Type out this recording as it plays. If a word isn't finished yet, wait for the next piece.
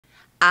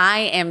I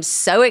am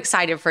so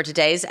excited for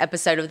today's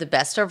episode of the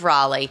Best of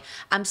Raleigh.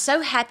 I'm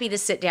so happy to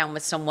sit down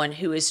with someone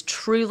who is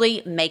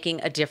truly making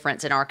a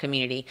difference in our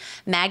community.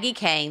 Maggie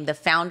Kane, the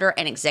founder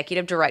and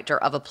executive director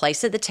of A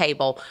Place at the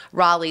Table,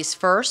 Raleigh's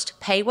first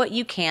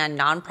Pay-What-You-Can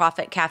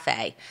nonprofit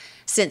cafe.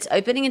 Since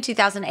opening in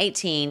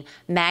 2018,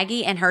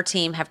 Maggie and her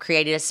team have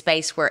created a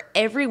space where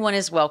everyone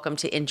is welcome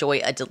to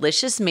enjoy a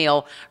delicious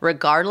meal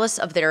regardless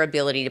of their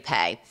ability to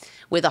pay.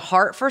 With a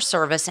heart for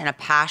service and a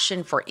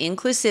passion for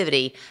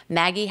inclusivity,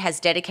 Maggie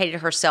has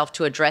dedicated herself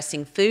to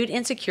addressing food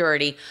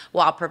insecurity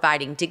while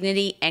providing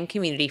dignity and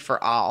community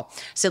for all.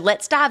 So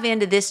let's dive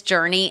into this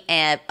journey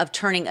of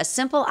turning a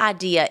simple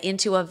idea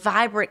into a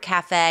vibrant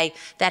cafe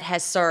that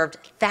has served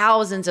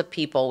thousands of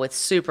people with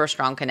super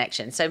strong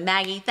connections. So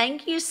Maggie,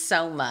 thank you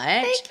so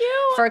much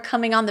for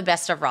coming on the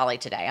Best of Raleigh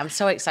today. I'm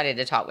so excited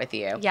to talk with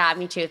you. Yeah,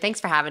 me too. Thanks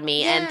for having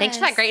me. Yes. And thanks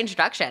for that great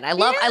introduction. I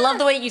love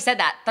the way you said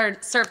that.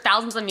 Serve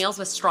thousands of meals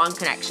with strong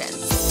connections.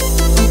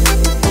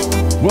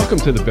 Welcome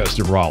to the Best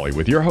of Raleigh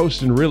with your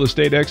host and real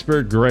estate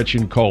expert,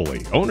 Gretchen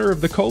Coley, owner of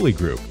the Coley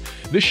Group.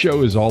 This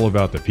show is all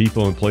about the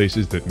people and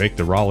places that make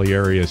the Raleigh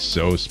area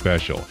so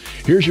special.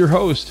 Here's your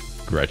host,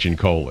 Gretchen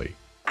Coley.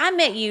 I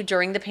met you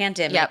during the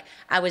pandemic. Yep.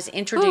 I was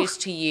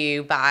introduced to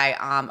you by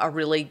a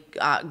really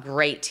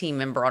great team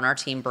member on our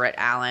team, Britt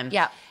Allen.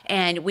 Yep.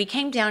 And we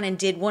came down and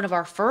did one of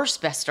our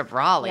first Best of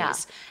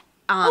Raleighs. Yeah.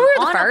 We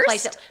were the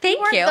first. Thank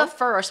you. You weren't the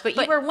first, but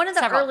you were one of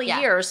the early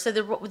years. So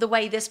the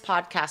way this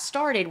podcast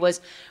started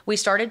was we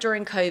started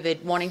during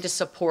COVID wanting to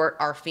support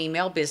our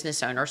female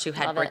business owners who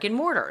had brick and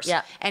mortars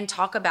and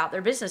talk about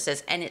their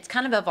businesses. And it's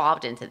kind of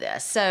evolved into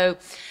this.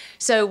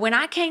 So when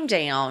I came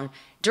down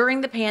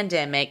during the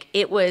pandemic,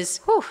 it was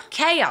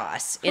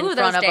chaos in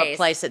front of A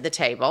Place at the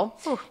Table.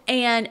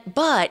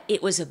 But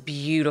it was a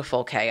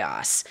beautiful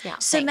chaos. Yeah,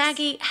 so thanks.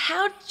 Maggie,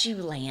 how did you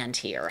land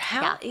here?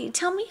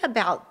 Tell me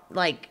about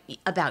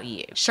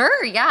you.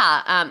 Sure,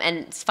 yeah. And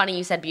it's funny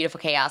you said beautiful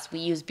chaos. We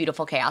use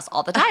beautiful chaos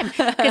all the time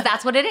because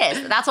that's what it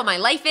is. That's what my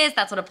life is.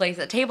 That's what A Place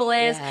at the Table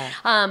is.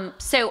 Yeah.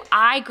 So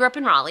I grew up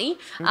in Raleigh.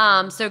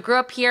 So grew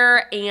up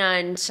here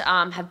and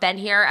have been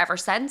here ever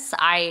since.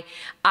 I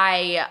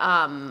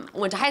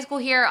went to high school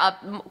here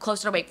up close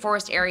to the Wake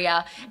Forest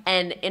area.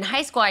 And in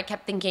high school, I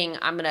kept thinking,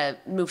 I'm going to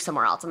move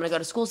somewhere else. I'm going to go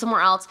to school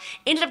somewhere else.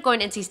 Ended up going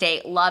to NC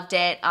State. Loved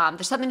it.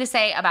 There's something to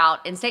say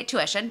about in-state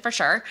tuition for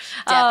sure.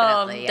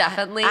 Definitely.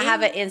 Definitely. I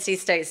have an NC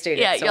State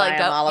student, so you're I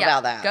am all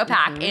about that. Go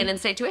Pack and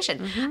in-state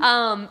tuition.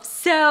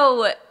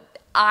 So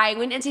I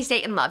went to NC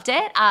State and loved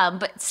it,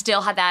 but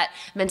still had that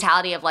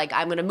mentality of like,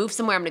 I'm going to move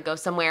somewhere, I'm going to go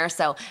somewhere.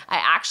 So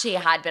I actually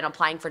had been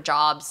applying for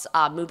jobs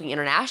moving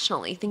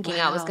internationally, thinking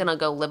I was going to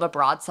go live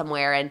abroad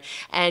somewhere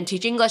and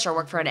teach English or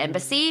work for an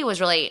embassy. Was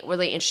really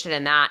interested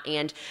in that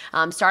and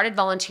started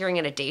volunteering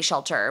in a day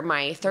shelter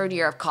my third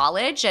year of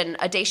college. And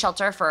a day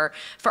shelter, for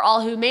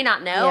all who may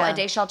not know, a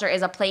day shelter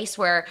is a place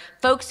where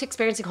folks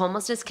experiencing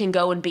homelessness can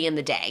go and be in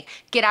the day.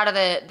 Get out of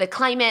the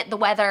climate, the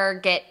weather,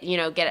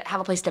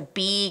 have a place to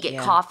be, get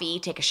coffee,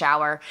 take a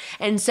shower.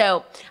 And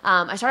so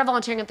I started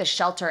volunteering at the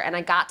shelter and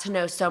I got to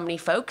know so many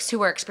folks who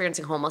were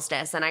experiencing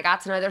homelessness and I got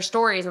to know their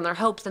stories and their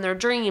hopes and their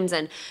dreams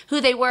and who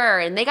they were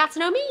and they got to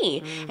know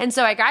me. And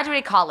so I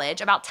graduated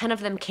college. About 10 of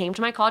them came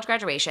to my college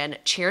graduation,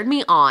 cheered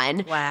me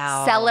on,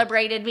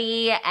 celebrated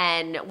me,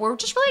 and were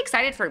just really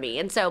excited for me.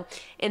 And so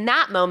in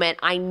that moment,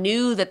 I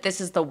knew that this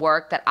is the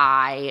work that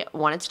I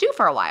wanted to do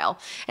for a while.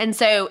 And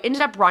so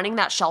ended up running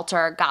that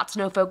shelter, got to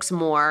know folks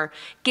more.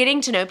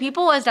 Getting to know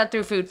people is done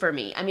through food for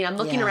me. I mean, I'm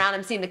looking around,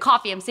 I'm seeing the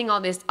coffee, I'm seeing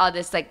all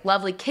this like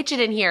lovely kitchen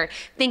in here,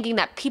 thinking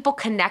that people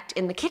connect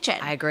in the kitchen.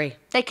 I agree.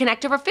 They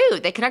connect over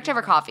food. They connect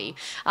over coffee.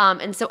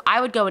 And so I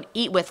would go and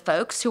eat with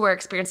folks who were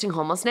experiencing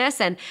homelessness.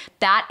 And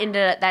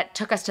that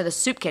took us to the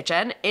soup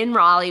kitchen. In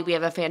Raleigh, we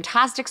have a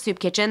fantastic soup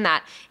kitchen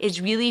that is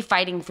really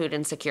fighting food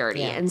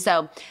insecurity. And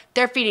so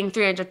they're feeding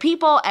 300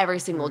 people every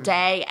single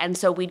day. And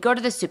so we'd go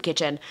to the soup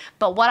kitchen.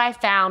 But what I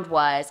found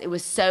was it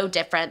was so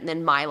different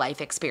than my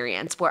life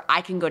experience where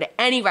I can go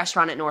to any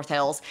restaurant at North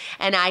Hills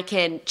and I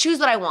can choose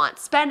what I want,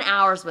 spend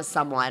hours with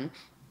someone.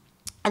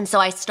 And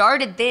so I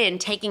started then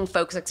taking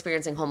folks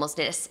experiencing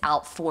homelessness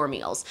out for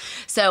meals.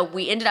 So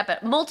we ended up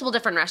at multiple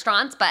different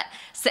restaurants, but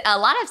a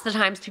lot of the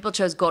times people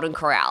chose Golden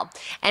Corral.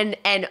 And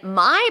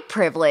my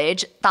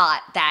privilege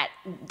thought that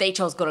they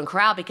chose Golden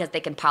Corral because they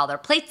can pile their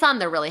plates on,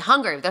 they're really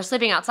hungry. They're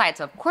sleeping outside,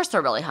 so of course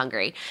they're really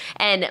hungry.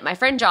 And my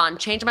friend John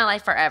changed my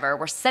life forever.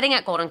 We're sitting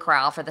at Golden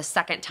Corral for the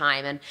second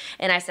time.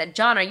 And I said,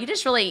 John,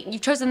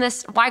 you've chosen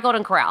this, why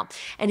Golden Corral?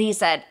 And he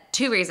said,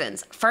 2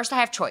 reasons. First,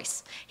 I have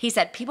choice. He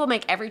said, people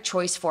make every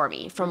choice for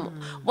me,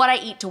 from what I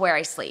eat to where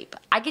I sleep.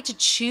 I get to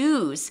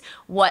choose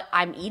what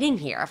I'm eating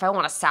here, if I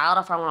want a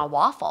salad, if I want a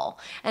waffle.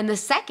 And the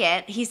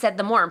second, he said,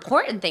 the more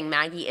important thing,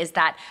 Maggie, is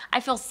that I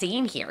feel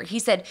seen here. He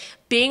said,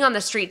 being on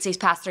the streets these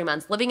past 3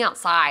 months, living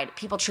outside,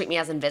 people treat me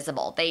as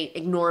invisible. They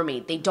ignore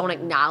me. They don't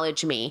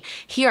acknowledge me.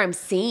 Here I'm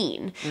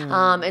seen.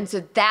 And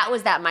so that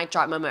was that mic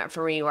drop moment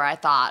for me where I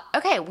thought,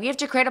 okay, we have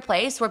to create a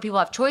place where people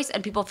have choice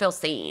and people feel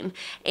seen.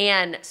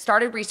 And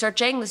started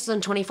researching. This was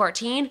in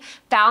 2014.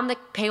 Found the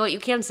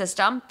Pay-What-You-Can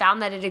system.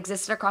 Found that it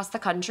existed across the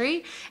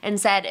country, and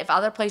said if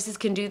other places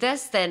can do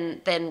this,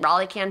 then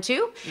Raleigh can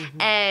too.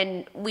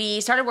 And we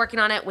started working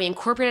on it. We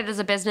incorporated it as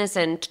a business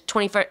in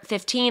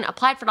 2015.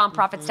 Applied for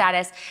nonprofit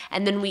status,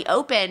 and then we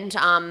opened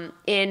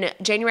in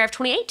January of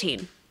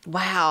 2018.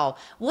 Wow,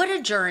 what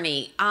a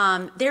journey.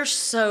 There's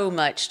so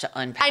much to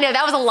unpack. I know,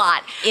 that was a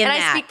lot. And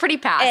that. I speak pretty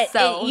fast.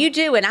 So You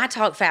do, and I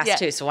talk fast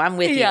too, so I'm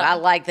with you. Yeah. I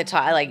like the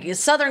talk. Like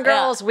Southern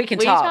girls, we can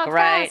talk,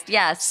 right? Fast.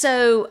 Yes.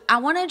 So I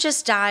want to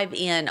just dive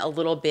in a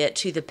little bit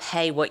to the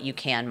Pay What You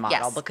Can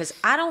model, because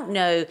I don't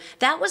know,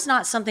 that was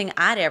not something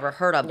I'd ever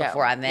heard of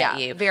before I met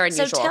you. Very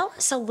unusual. So tell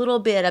us a little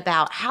bit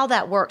about how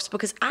that works,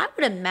 because I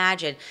would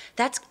imagine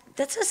that's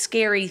a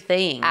scary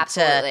thing.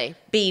 Absolutely. To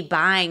be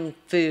buying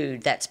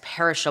food that's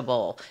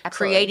perishable,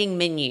 creating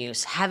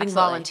menus, having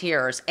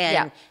volunteers,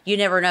 and you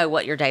never know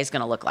what your day's going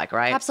to look like,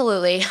 right?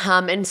 Absolutely.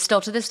 And still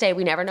to this day,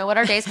 we never know what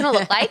our day's going to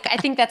look like. I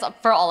think that's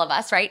for all of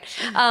us, right?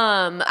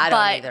 I don't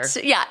either.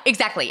 Yeah,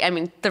 exactly. I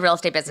mean, the real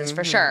estate business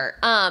for sure.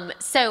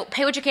 So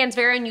Pay What You Can is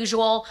very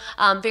unusual,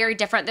 very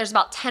different. There's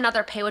about 10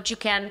 other Pay What You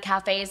Can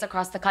cafes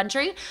across the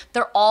country.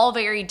 They're all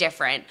very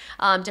different.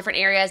 Different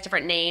areas,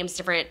 different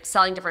names,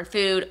 selling different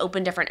food,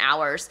 open different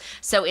hours.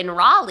 So in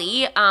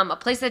Raleigh, a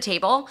place at the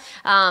table,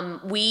 I'm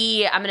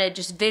going to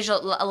just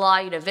allow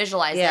you to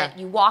visualize it.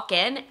 You walk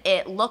in,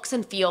 it looks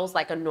and feels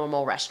like a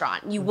normal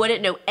restaurant. You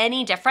wouldn't know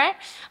any different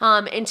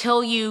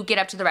until you get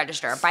up to the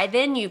register. By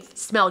then, you've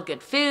smelled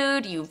good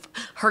food, you've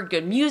heard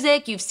good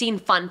music, you've seen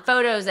fun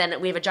photos,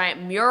 and we have a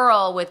giant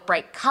mural with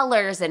bright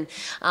colors, and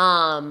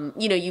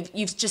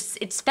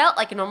it's felt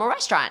like a normal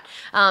restaurant.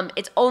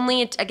 It's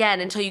only,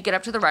 again, until you get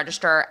up to the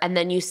register, and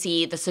then you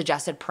see the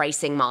suggested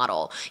pricing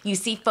model. You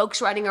see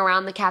folks running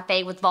around the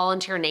cafe with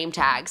volunteer name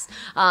tags.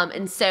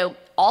 And so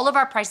all of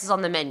our prices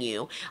on the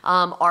menu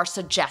are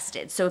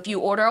suggested. So if you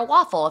order a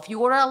waffle, if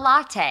you order a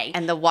latte.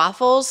 And the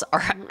waffles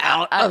are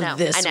out of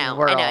this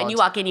world. I know. And you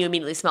walk in, you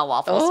immediately smell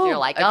waffles. And you're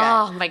like,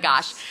 oh my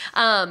gosh.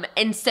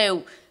 And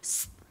so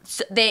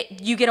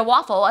you get a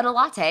waffle and a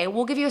latte,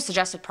 we'll give you a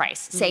suggested price,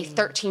 say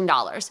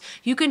 $13.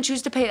 You can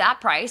choose to pay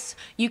that price.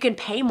 You can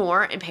pay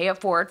more and pay it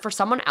forward for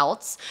someone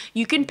else.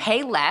 You can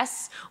pay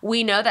less.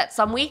 We know that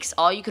some weeks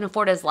all you can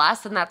afford is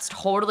less, and that's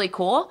totally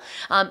cool.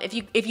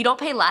 If you don't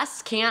pay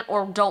less, can't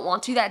or don't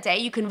want to that day,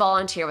 you can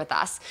volunteer with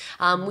us.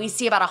 We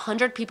see about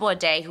 100 people a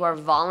day who are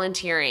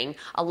volunteering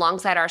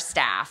alongside our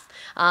staff,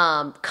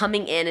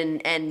 coming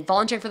in and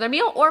volunteering for their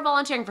meal or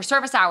volunteering for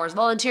service hours,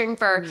 volunteering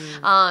for,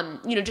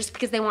 just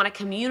because they want a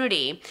community.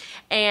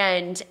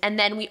 And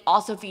then we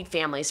also feed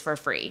families for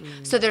free.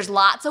 So there's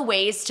lots of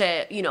ways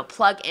to,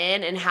 plug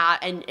in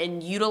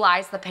and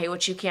utilize the Pay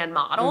What You Can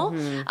model.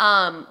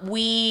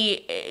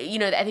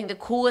 I think the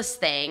coolest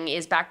thing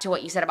is back to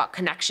what you said about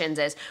connections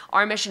is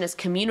our mission is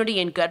community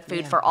and good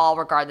food for all,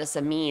 regardless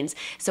of means.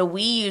 So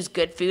we use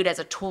good food as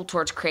a tool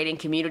towards creating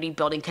community,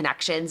 building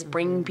connections,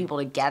 bringing people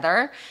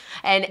together.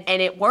 And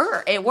it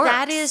works.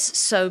 That is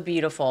so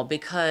beautiful,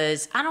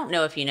 because I don't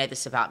know if you know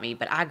this about me,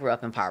 but I grew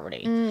up in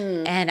poverty.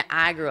 And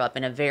I grew up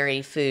in a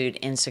very food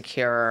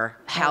insecure,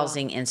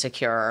 housing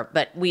insecure,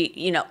 but we,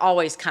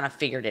 always kind of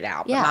figured it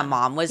out. But my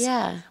mom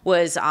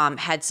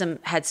had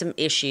some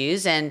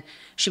issues, and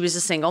she was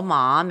a single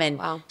mom, and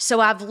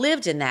so I've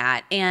lived in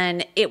that,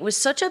 and it was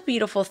such a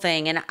beautiful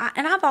thing, and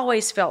I've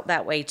always felt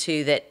that way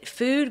too. That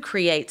food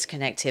creates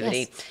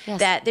connectivity. Yes.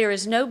 That there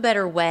is no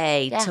better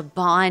way to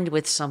bond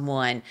with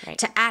someone,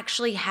 to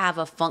actually have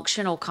a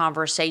functional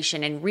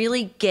conversation and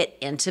really get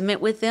intimate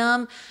with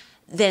them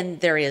than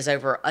there is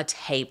over a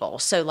table.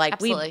 So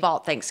we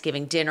bought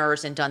Thanksgiving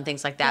dinners and done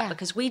things like that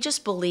because we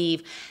just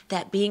believe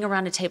that being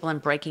around a table and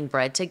breaking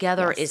bread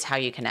together is how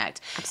you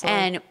connect. Absolutely.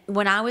 And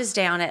when I was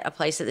down at a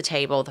place at the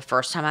table the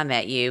first time I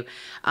met you,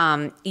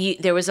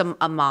 there was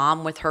a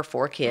mom with her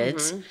 4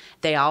 kids.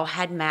 They all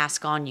had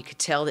masks on. You could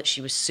tell that she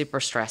was super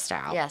stressed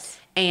out. Yes.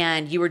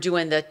 And you were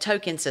doing the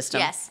token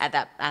system at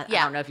that. I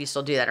don't know if you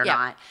still do that or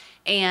not.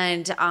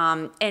 And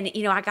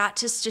I got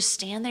to just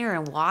stand there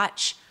and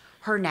watch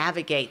her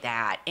navigate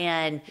that.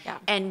 And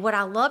what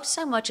I loved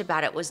so much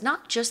about it was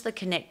not just the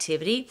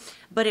connectivity,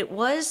 but it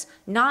was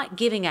not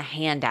giving a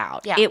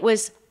handout. It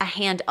was a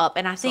hand up.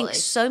 And I think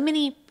so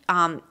many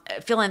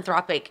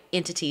philanthropic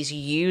entities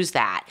use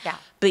that,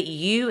 but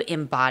you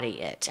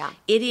embody it.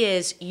 It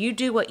is, you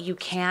do what you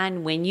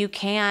can when you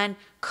can.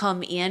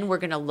 Come in, we're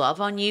going to love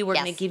on you. We're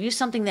going to give you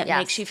something that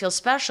makes you feel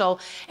special.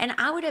 And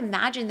I would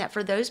imagine that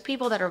for those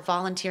people that are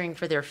volunteering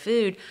for their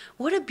food,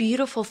 what a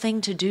beautiful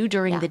thing to do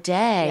during the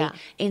day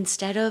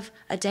instead of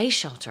a day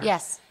shelter.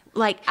 Yes.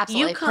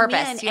 Absolutely. You come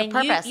in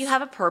and you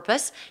have a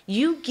purpose.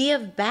 You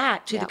give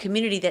back to the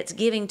community that's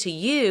giving to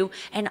you,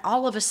 and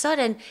all of a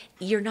sudden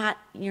you're not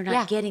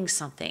getting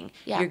something.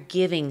 You're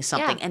giving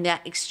something, and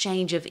that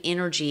exchange of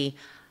energy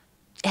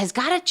has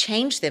got to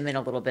change them in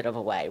a little bit of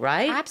a way,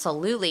 right?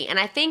 Absolutely. And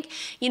I think,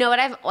 what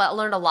I've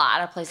learned a lot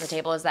at Place at the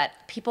Table is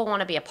that people want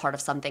to be a part of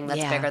something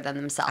that's bigger than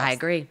themselves. I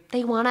agree.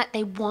 They want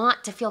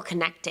to feel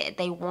connected.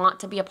 They want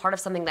to be a part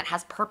of something that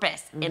has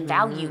purpose and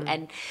value.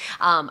 And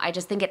I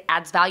just think it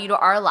adds value to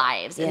our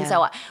lives. And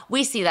so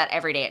we see that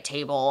every day at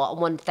Table,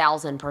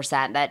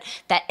 1,000%.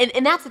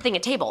 And that's the thing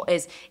at Table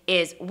is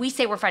we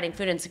say we're fighting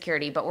food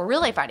insecurity, but we're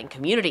really fighting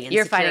community insecurity.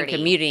 You're fighting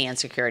community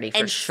insecurity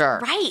for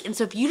sure. Right. And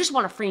so if you just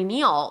want a free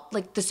meal,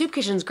 like the soup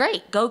kitchen's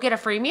great. Go get a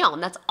free meal,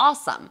 and that's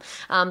awesome.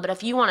 But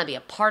if you want to be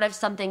a part of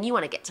something, you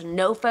want to get to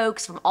know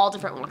folks from all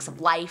different walks of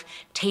life,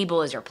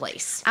 Table is your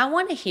place. I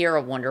want to hear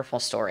a wonderful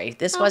story.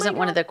 This wasn't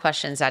one of the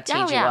questions I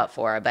teed you up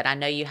for, but I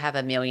know you have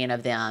a million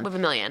of them. We have a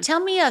million. Tell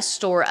me a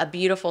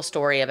beautiful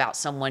story about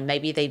someone.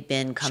 Maybe they've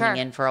been coming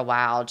in for a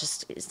while.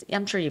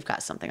 I'm sure you've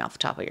got something off the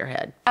top of your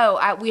head. Oh,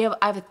 I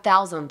have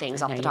 1,000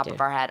 things off the top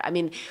of our head. I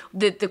mean,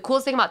 the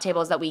coolest thing about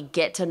Table is that we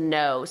get to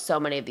know so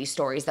many of these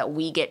stories, that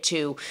we get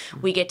to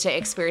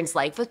experience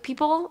life with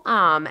people,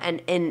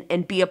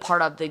 and be a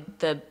part of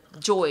the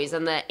joys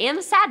and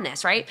the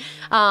sadness, right?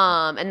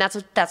 And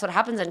that's what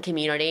happens in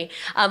community.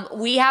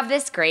 We have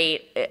this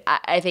great,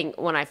 I think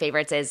one of my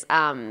favorites is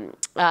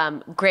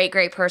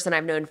great person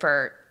I've known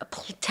for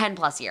 10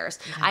 plus years.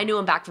 I knew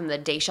him back from the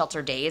day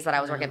shelter days that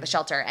I was working at the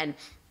shelter, and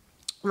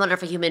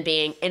wonderful human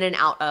being, in and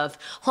out of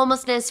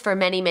homelessness for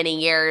many, many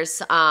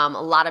years, a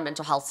lot of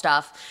mental health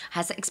stuff,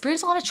 has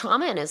experienced a lot of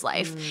trauma in his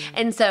life.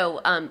 And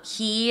so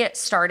he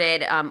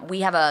started,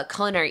 we have a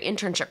culinary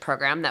internship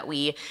program that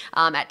we,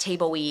 at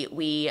Table,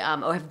 we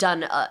have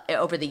done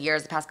over the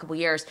years, the past couple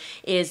years,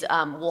 is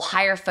we'll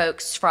hire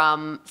folks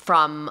from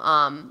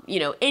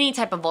any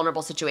type of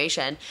vulnerable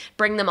situation,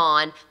 bring them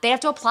on. They have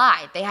to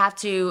apply. They have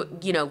to,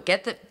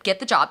 get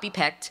the job, be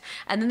picked,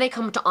 and then they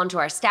come onto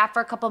our staff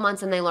for a couple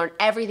months, and they learn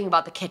everything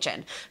about the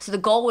kitchen. So the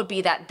goal would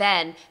be that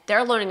then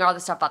they're learning all the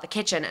stuff about the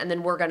kitchen, and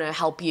then we're going to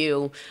help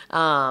you,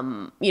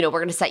 we're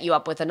going to set you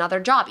up with another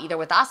job, either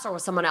with us or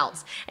with someone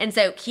else. And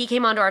so he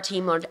came onto our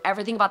team, learned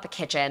everything about the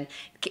kitchen,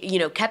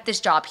 kept this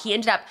job. He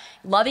ended up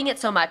loving it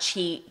so much.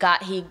 He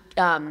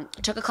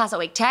took a class at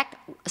Wake Tech,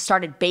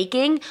 started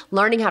baking,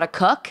 learning how to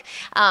cook.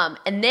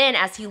 And then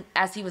as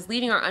he was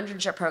leading our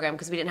internship program,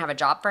 because we didn't have a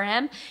job for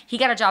him, he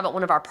got a job at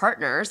one of our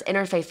partners,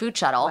 Interfaith Food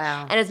Shuttle,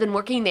 and has been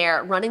working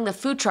there running the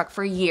food truck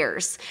for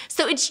years.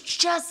 So it's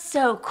just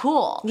so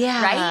cool,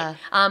 right?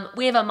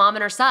 We have a mom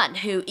and her son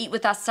who eat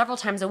with us several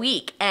times a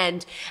week,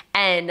 and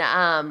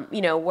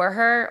we're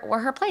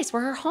her place,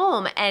 we're her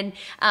home, and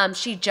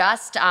she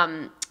just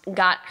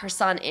got her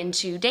son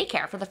into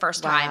daycare for the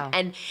first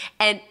time,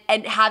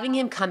 and having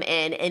him come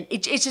in, and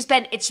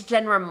it's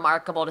been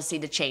remarkable to see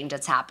the change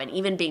that's happened,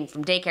 even being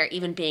from daycare,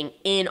 even being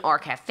in our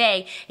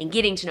cafe and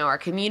getting to know our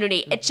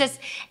community.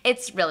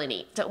 It's really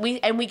neat. So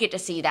we get to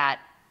see that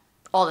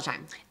all the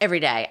time. Every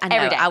day. I know.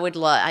 Every day. I would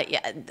love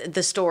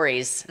the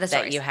stories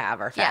that you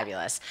have are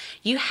fabulous.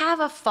 You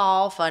have a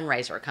fall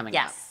fundraiser coming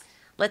up.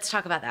 Let's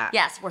talk about that.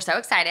 Yes, we're so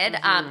excited.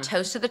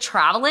 Toast to the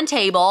Traveling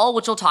Table,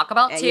 which we'll talk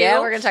about too. Yeah,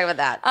 we're going to talk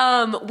about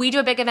that. We do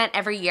a big event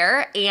every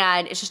year,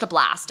 and it's just a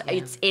blast.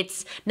 Yeah.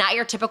 It's not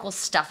your typical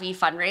stuffy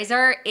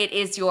fundraiser. It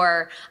is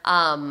your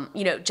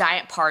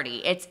giant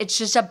party. It's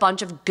just a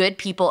bunch of good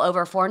people,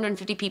 over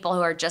 450 people,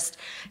 who are just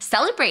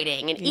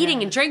celebrating and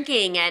eating and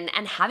drinking and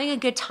having a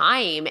good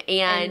time,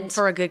 and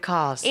for a good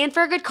cause. And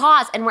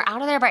we're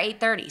out of there by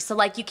 8:30.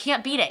 So you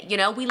can't beat it.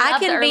 We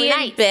love the early nights. I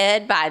can be in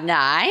bed by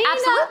 9.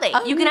 Absolutely.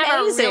 Amazing. You can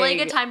have a really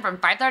good time from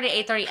 5:30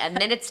 to 8:30, and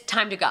then it's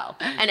time to go,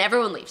 and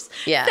everyone leaves.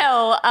 Yeah.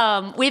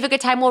 So we have a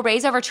good time. We'll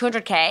raise over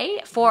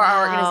 $200K for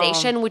our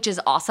organization, which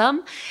is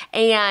awesome,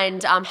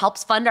 and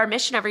helps fund our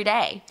mission every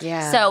day.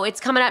 Yeah. So it's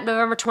coming up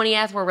November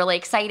 20th. We're really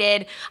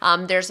excited.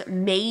 There's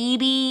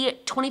maybe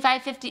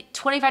 25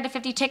 to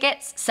 50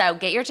 tickets. So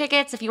get your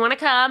tickets if you want to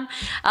come.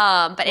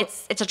 But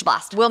it's such a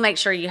blast. We'll make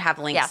sure you have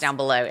links down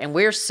below, and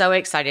we're so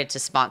excited to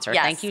sponsor.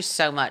 Yes. Thank you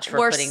so much for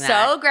putting that.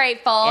 We're so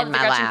grateful. In the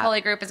Gretchen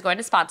Coley Group is going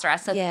to sponsor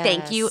us. So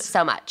thank you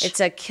so much. It's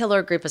a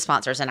killer group of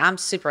sponsors, and I'm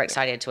super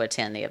excited to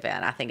attend the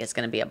event. I think it's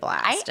going to be a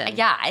blast.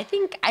 I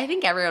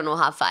think everyone will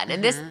have fun.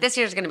 And this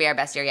year's going to be our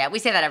best year yet. We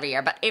say that every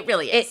year, but it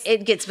really is.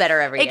 It gets better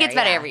every year. It gets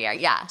better every year,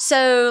 yeah.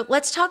 So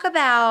let's talk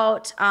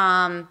about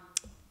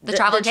the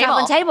Traveling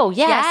Table.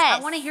 Yes. I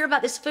want to hear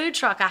about this food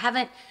truck.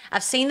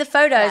 I've seen the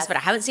photos, but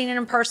I haven't seen it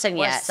in person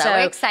yet. We're so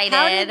excited.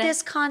 How did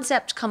this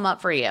concept come up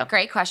for you?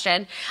 Great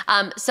question.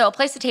 So a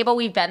Place at the Table,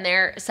 we've been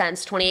there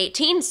since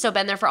 2018, so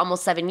been there for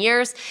almost 7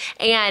 years.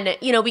 And,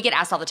 we get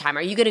asked all the time,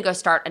 are you going to go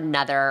start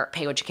another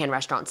Pay-What-You-Can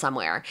restaurant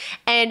somewhere?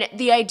 And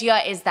the idea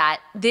is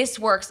that this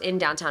works in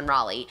downtown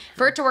Raleigh.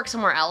 For it to work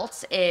somewhere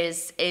else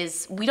is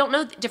we don't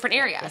know different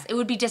areas. It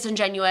would be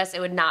disingenuous.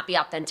 It would not be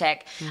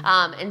authentic.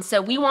 And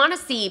so we want to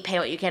see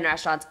Pay-What-You-Can Can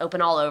restaurants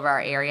open all over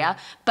our area,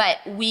 but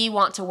we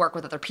want to work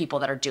with other people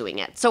that are doing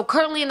it. So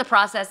currently in the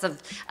process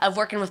of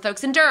working with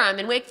folks in Durham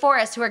and Wake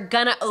Forest who are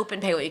gonna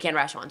open Pay-What-You-Can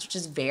restaurants, which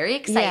is very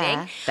exciting.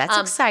 Yeah, that's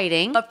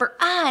exciting. But for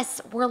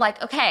us, we're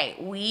like, okay,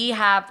 we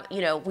have,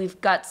 we've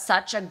got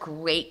such a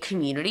great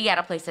community at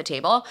A Place at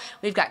Table.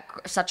 We've got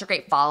such a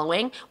great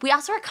following. We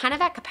also are kind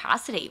of at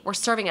capacity. We're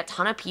serving a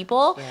ton of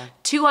people,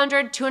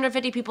 200,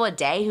 250 people a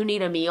day who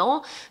need a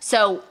meal.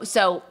 So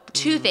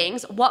two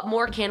things: what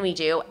more can we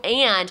do,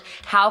 and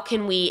how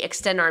can we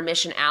extend our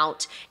mission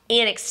out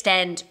and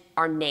extend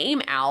our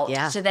name out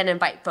to then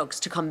invite folks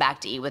to come back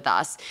to eat with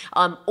us,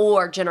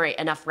 or generate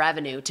enough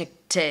revenue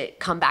to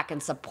come back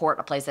and support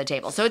A Place at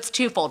Table. So it's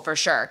twofold for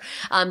sure.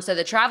 So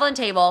the Travel and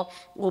Table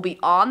will be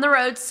on the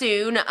road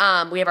soon.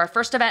 We have our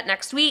first event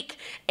next week,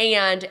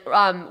 and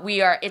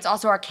it's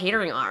also our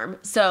catering arm.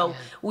 So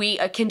we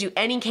can do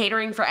any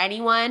catering for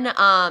anyone.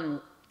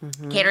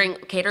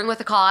 Catering with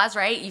a cause,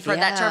 right? You've heard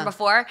that term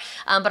before.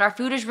 But our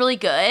food is really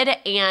good,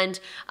 and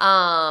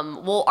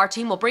our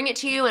team will bring it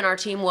to you, and our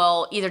team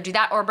will either do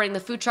that or bring the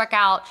food truck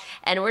out,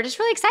 and we're just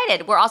really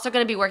excited. We're also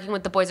going to be working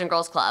with the Boys and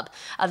Girls Club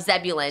of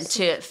Zebulon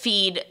to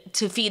feed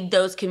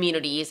those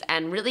communities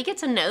and really get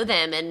to know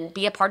them and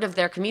be a part of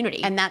their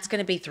community. And that's going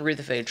to be through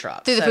the food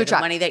truck. Through the food truck.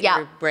 The money that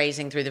you're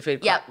raising through the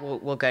food truck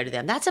will go to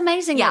them. That's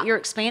amazing that you're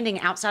expanding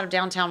outside of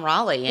downtown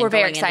Raleigh and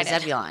going into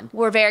Zebulon.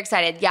 We're very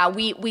excited. Yeah,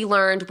 we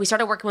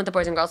started working with the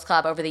Boys and Girls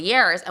Club over the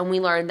years, and we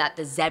learned that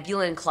the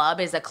Zebulon Club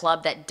is a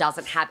club that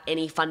doesn't have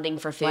any funding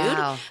for food.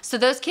 Wow. So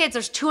those kids,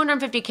 there's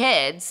 250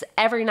 kids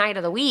every night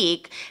of the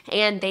week,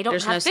 and they don't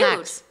have food.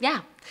 Snacks. Yeah.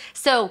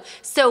 So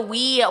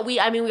we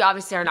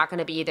obviously are not going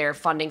to be their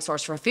funding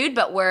source for food,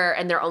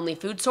 and their only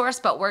food source,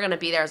 but we're going to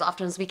be there as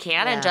often as we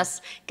can, and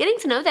just getting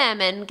to know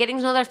them and getting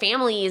to know their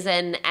families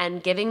and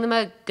giving them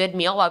a good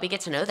meal while we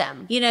get to know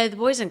them. The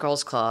Boys and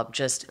Girls Club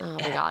just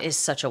is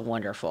such a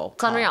wonderful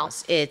cause. Unreal.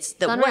 It's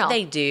what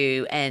they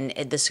do and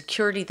the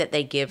security that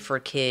they give for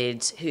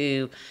kids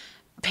who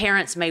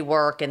parents may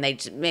work and they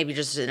maybe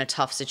just in a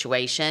tough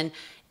situation.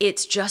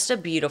 It's just a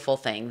beautiful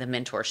thing, the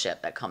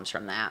mentorship that comes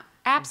from that.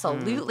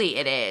 Absolutely,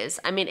 it is.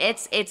 I mean,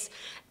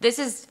 this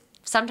is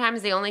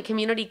sometimes the only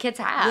community kids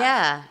have.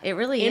 Yeah, it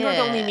really is. And the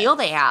only meal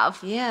they have.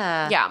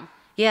 Yeah. Yeah.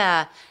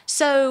 Yeah.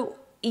 So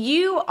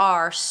you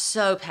are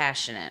so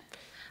passionate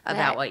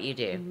about what you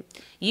do.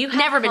 You've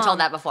never been told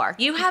that before.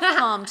 You have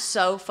come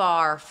so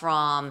far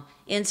from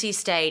NC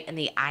State and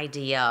the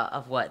idea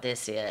of what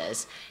this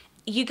is.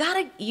 You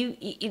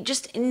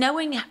just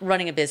knowing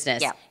running a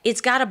business,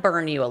 it's got to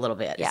burn you a little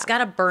bit. It's got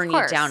to burn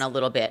you down a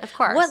little bit. Of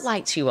course. What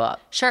lights you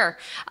up? Sure.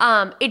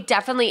 It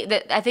definitely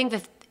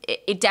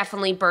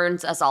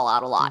burns us all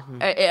out a lot,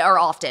 or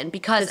often,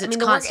 because it's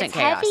constant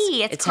chaos.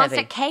 Heavy. It's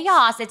constant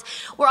chaos.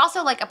 We're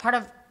also like a part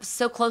of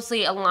so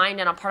closely aligned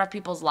and a part of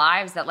people's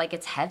lives that like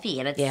it's heavy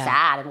and it's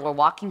sad, and we're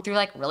walking through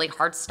like really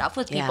hard stuff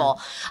with people.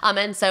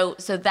 And so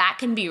that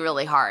can be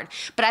really hard.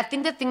 But I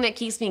think the thing that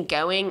keeps me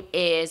going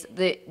is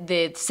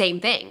the same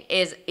thing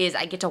is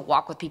I get to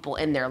walk with people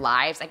in their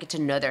lives. I get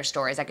to know their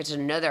stories. I get to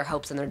know their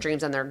hopes and their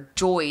dreams and their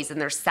joys and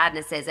their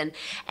sadnesses,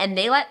 and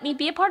they let me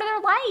be a part of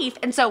their life.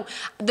 And so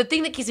the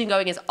thing that keeps me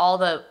going is all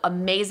the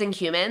amazing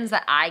humans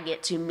that I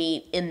get to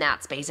meet in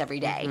that space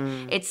every day.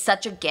 It's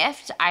such a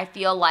gift. I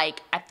feel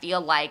like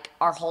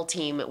our whole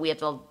team, we're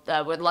the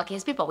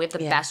luckiest people. We have the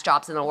best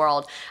jobs in the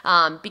world,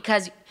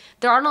 because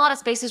there aren't a lot of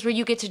spaces where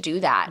you get to do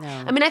that. No.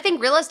 I mean, I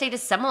think real estate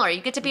is similar.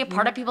 You get to be a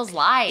part of people's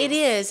lives. It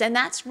is, and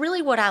that's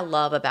really what I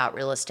love about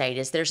real estate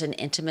is there's an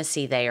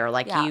intimacy there.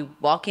 Like you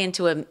walk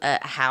into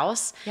a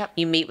house,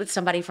 you meet with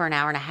somebody for an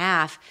hour and a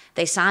half,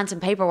 they sign some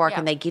paperwork,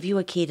 and they give you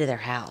a key to their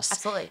house.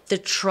 Absolutely. The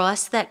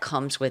trust that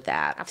comes with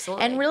that.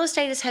 Absolutely. And real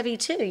estate is heavy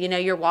too.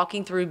 You're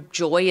walking through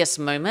joyous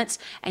moments,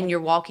 and you're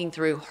walking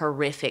through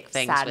horrific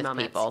things sad with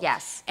moments. people.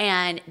 Yes.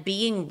 And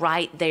being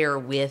right there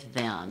with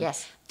them.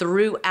 Yes.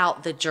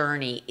 Throughout the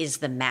journey is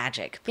the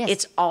magic. Yes.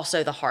 It's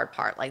also the hard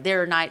part. Like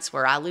there are nights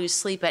where I lose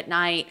sleep at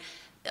night,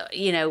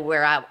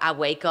 where I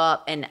wake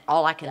up and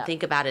all I can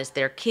think about is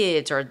their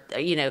kids or,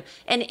 and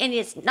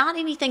it's not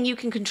anything you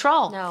can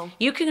control. No.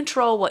 You can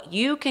control what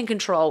you can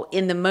control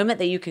in the moment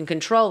that you can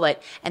control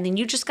it. And then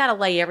you just got to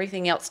lay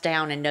everything else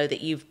down and know that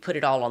you've put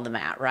it all on the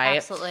mat, right?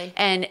 Absolutely.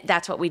 And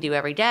that's what we do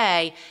every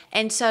day.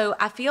 And so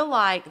I feel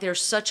like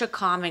there's such a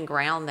common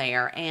ground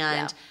there.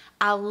 And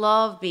I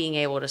love being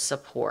able to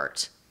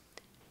support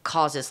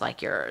causes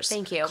like yours.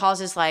 Thank you.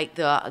 Causes like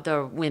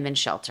the women's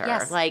shelter.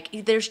 Yes.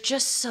 Like there's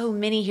just so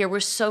many here. We're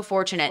so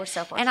fortunate. We're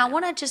so fortunate. And I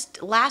want to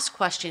just last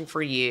question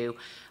for you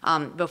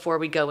before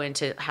we go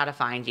into how to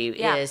find you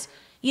is,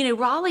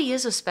 Raleigh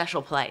is a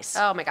special place.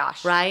 Oh my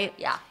gosh. Right?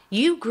 Yeah.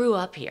 You grew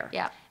up here.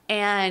 Yeah.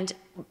 And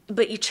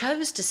but you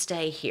chose to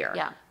stay here.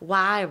 Yeah.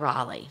 Why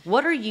Raleigh?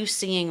 What are you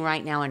seeing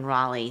right now in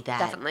Raleigh that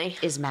Definitely.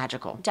 is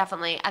magical?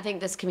 Definitely. I think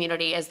this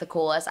community is the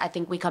coolest. I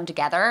think we come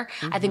together.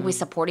 I think we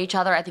support each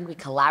other. I think we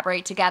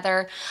collaborate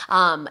together.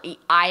 I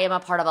am a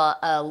part of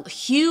a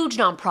huge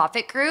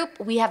nonprofit group.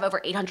 We have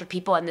over 800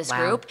 people in this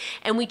group,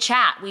 and we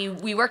chat.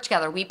 We work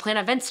together. We plan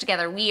events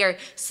together. We are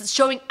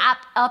showing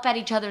up at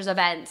each other's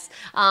events.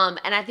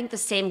 And I think the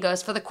same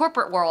goes for the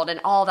corporate world and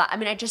all that. I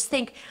mean, I just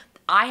think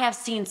I have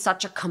seen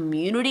such a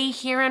community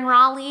here in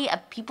Raleigh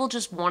of people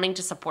just wanting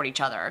to support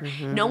each other.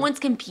 No one's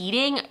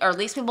competing, or at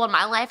least people in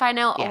my life I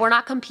know, we're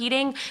not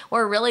competing.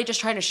 We're really just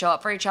trying to show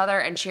up for each other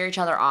and cheer each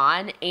other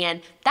on.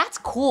 And that's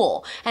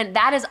cool. And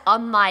that is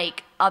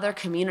unlike other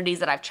communities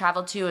that I've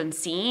traveled to and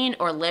seen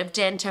or lived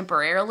in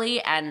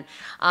temporarily. And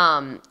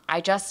I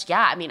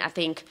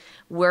think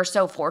we're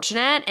so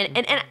fortunate.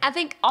 And I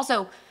think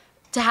also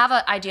to have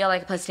an idea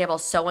like a place to table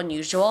is so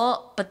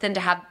unusual, but then to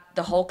have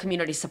the whole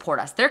community support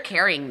us. They're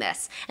carrying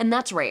this, and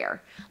that's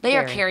rare. They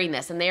are carrying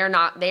this, and they are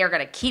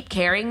going to keep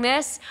carrying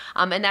this.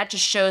 And that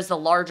just shows the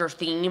larger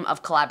theme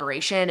of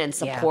collaboration and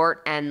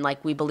support, and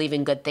like we believe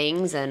in good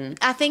things. And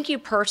I think you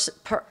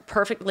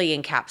perfectly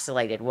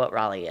encapsulated what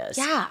Raleigh is.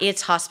 Yeah.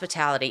 It's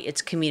hospitality,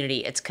 it's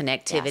community, it's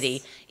connectivity.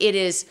 Yes. It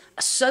is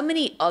so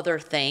many other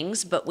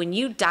things, but when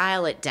you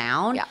dial it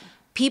down,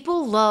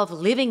 people love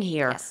living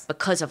here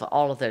because of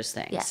all of those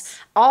things. Yes.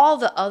 All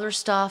the other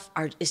stuff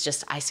is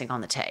just icing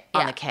on the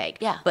cake.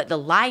 Yeah. But the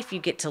life you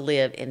get to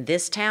live in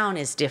this town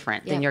is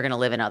different than you're going to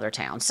live in other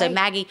towns. So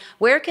Maggie,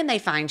 where can they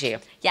find you?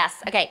 Yes.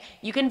 Okay.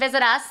 You can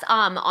visit us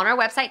on our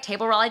website,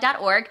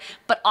 tableraleigh.org,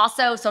 but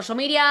also social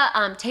media,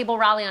 Table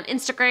Raleigh on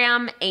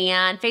Instagram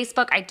and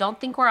Facebook. I don't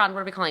think we're on,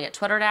 what are we calling it,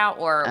 Twitter now?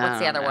 Or what's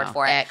the other word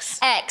for it?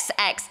 X. X.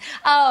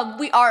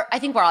 I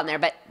think we're on there,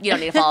 but you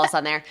don't need to follow us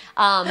on there.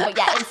 But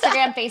yeah,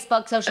 Instagram,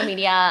 Facebook, social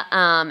media,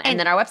 and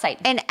then our website.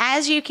 And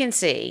as you can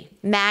see,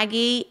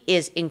 Maggie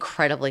is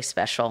incredibly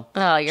special.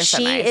 Oh, you're so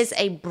nice. She is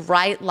a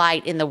bright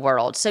light in the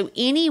world. So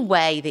any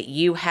way that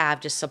you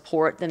have to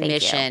support the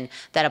mission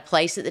that A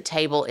Place at the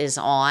Table is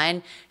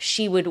on,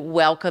 she would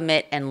welcome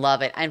it and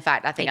love it. In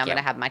fact, I think I'm going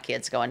to have my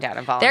kids going down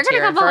and volunteering.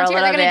 They're going to come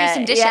volunteer. They're going to do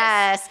some dishes.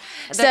 Yes.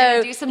 They're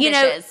going to do some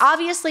dishes.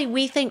 Obviously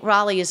we think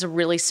Raleigh is a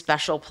really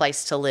special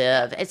place to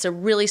live. It's a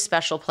really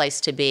special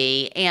place to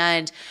be.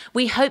 And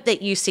we hope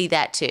that you see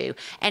that too.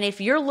 And if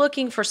you're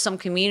looking for some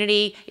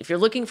community, if you're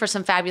looking for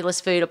some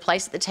fabulous food, A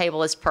Place at the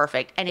Table is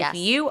perfect. And if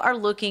you are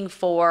looking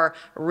for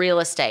real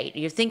estate,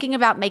 you're thinking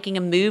about making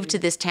a move to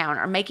this town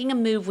or making a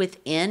move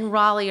within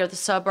Raleigh or the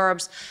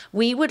suburbs,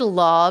 we would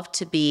love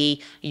to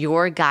be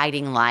your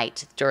guiding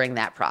light during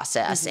that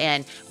process.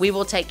 And we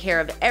will take care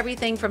of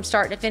everything from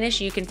start to finish.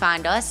 You can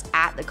find us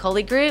at the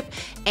Coley Group.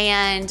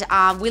 And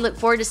we look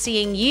forward to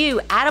seeing you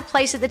at A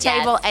Place at the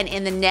Table and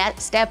in the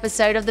next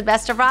episode of The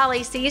Best of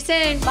Raleigh. See you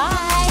soon.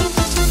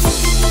 Bye.